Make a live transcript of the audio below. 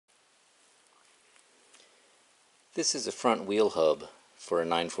This is a front wheel hub for a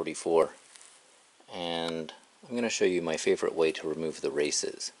 944, and I'm going to show you my favorite way to remove the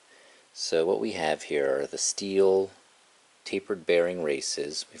races. So what we have here are the steel tapered bearing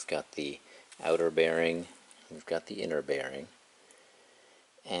races. We've got the outer bearing, we've got the inner bearing,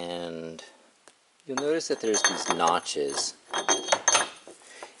 and you'll notice that there's these notches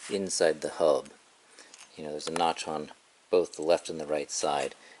inside the hub. There's a notch on both the left and the right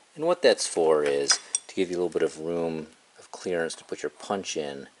side, and what that's for is to give you a little bit of room of clearance to put your punch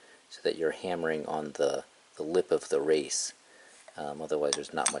in so that you're hammering on the lip of the race. Otherwise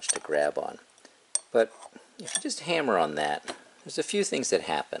there's not much to grab on. But if you just hammer on that, there's a few things that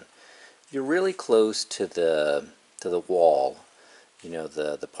happen. If you're really close to the wall,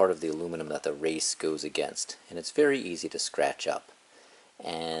 the part of the aluminum that the race goes against, and it's very easy to scratch up.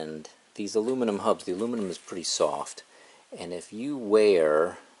 And these aluminum hubs, the aluminum is pretty soft, and if you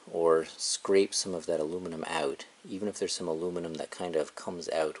wear or scrape some of that aluminum out, even if there's some aluminum that kind of comes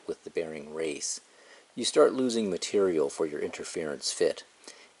out with the bearing race, you start losing material for your interference fit,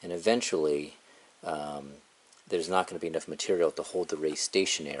 and eventually there's not going to be enough material to hold the race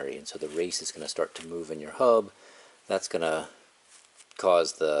stationary, and so the race is going to start to move in your hub. That's going to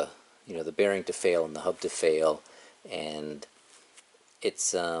cause the bearing to fail and the hub to fail, and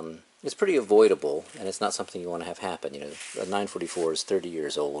it's pretty avoidable, and it's not something you want to have happen. A 944 is 30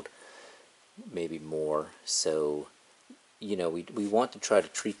 years old, maybe more, so we want to try to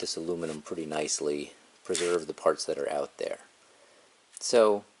treat this aluminum pretty nicely, preserve the parts that are out there.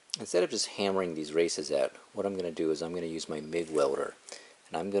 So instead of just hammering these races out, what I'm going to do is I'm going to use my MIG welder,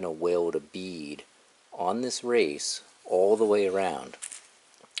 and I'm going to weld a bead on this race all the way around.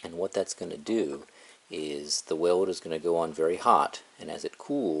 And what that's going to do is the weld is going to go on very hot, and as it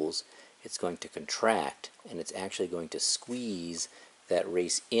cools, it's going to contract, and it's actually going to squeeze that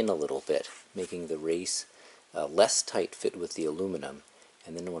race in a little bit, making the race less tight fit with the aluminum.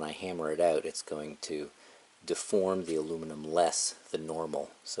 And then when I hammer it out, it's going to deform the aluminum less than normal,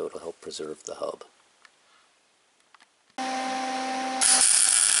 so it'll help preserve the hub.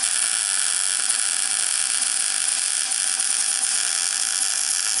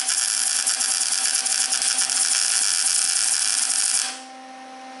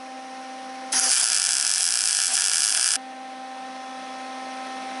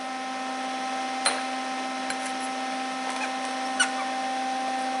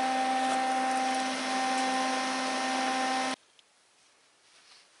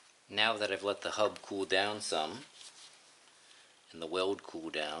 Now that I've let the hub cool down some, and the weld cool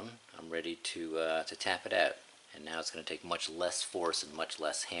down, I'm ready to tap it out. And now it's going to take much less force and much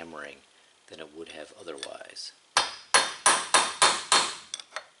less hammering than it would have otherwise.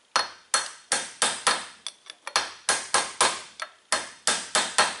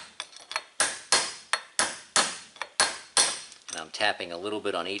 And I'm tapping a little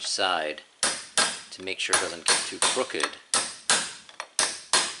bit on each side to make sure it doesn't get too crooked.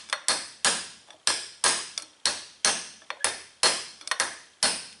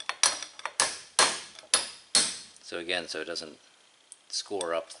 So again, so it doesn't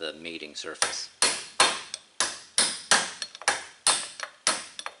score up the mating surface.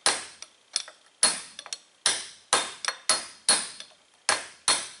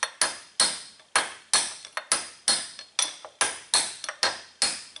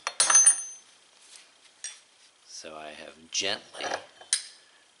 So I have gently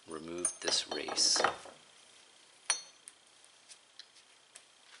removed this race.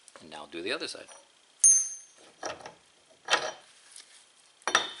 And now do the other side.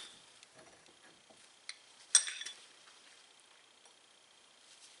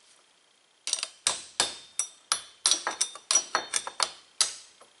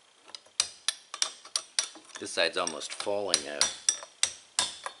 This side's almost falling out.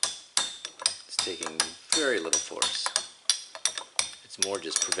 It's taking very little force. It's more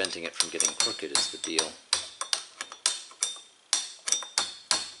just preventing it from getting crooked is the deal.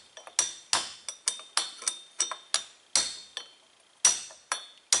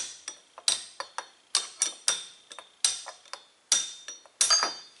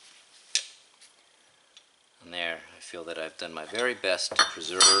 And there, I feel that I've done my very best to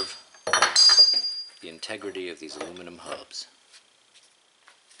preserve the integrity of these aluminum hubs.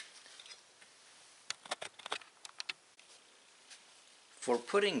 For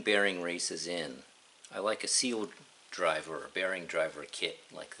putting bearing races in, I like a seal driver or bearing driver kit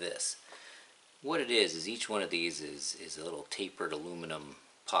like this. What it is each one of these is a little tapered aluminum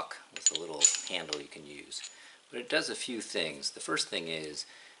puck with a little handle you can use. But it does a few things. The first thing is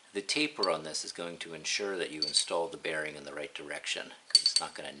the taper on this is going to ensure that you install the bearing in the right direction, because it's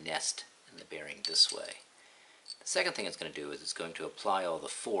not going to nest in the bearing this way. The second thing it's going to do is it's going to apply all the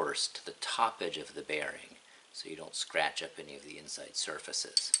force to the top edge of the bearing so you don't scratch up any of the inside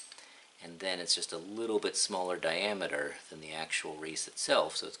surfaces. And then it's just a little bit smaller diameter than the actual race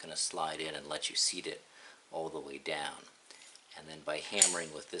itself, so it's going to slide in and let you seat it all the way down. And then by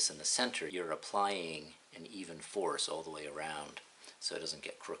hammering with this in the center, you're applying an even force all the way around so it doesn't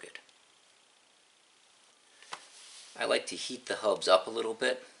get crooked. I like to heat the hubs up a little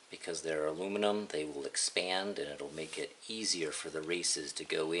bit because they're aluminum. They will expand and it'll make it easier for the races to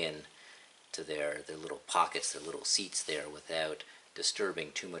go in to their little pockets, their little seats there, without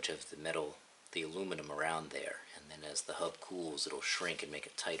disturbing too much of the metal, the aluminum around there. And then as the hub cools, it'll shrink and make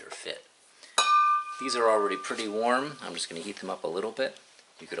a tighter fit. These are already pretty warm. I'm just going to heat them up a little bit.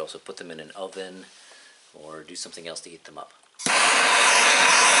 You could also put them in an oven or do something else to heat them up.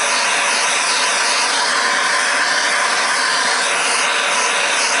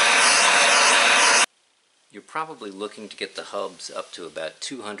 You're probably looking to get the hubs up to about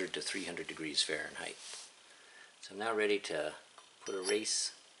 200 to 300 degrees Fahrenheit. So I'm now ready to put a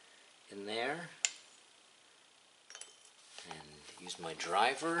race in there and use my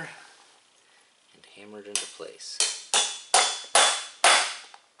driver and hammer it into place.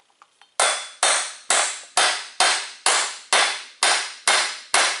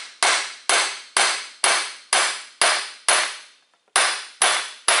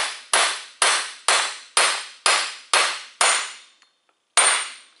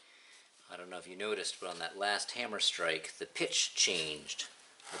 I don't know if you noticed, but on that last hammer strike, the pitch changed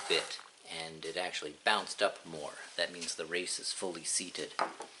a bit, and it actually bounced up more. That means the race is fully seated.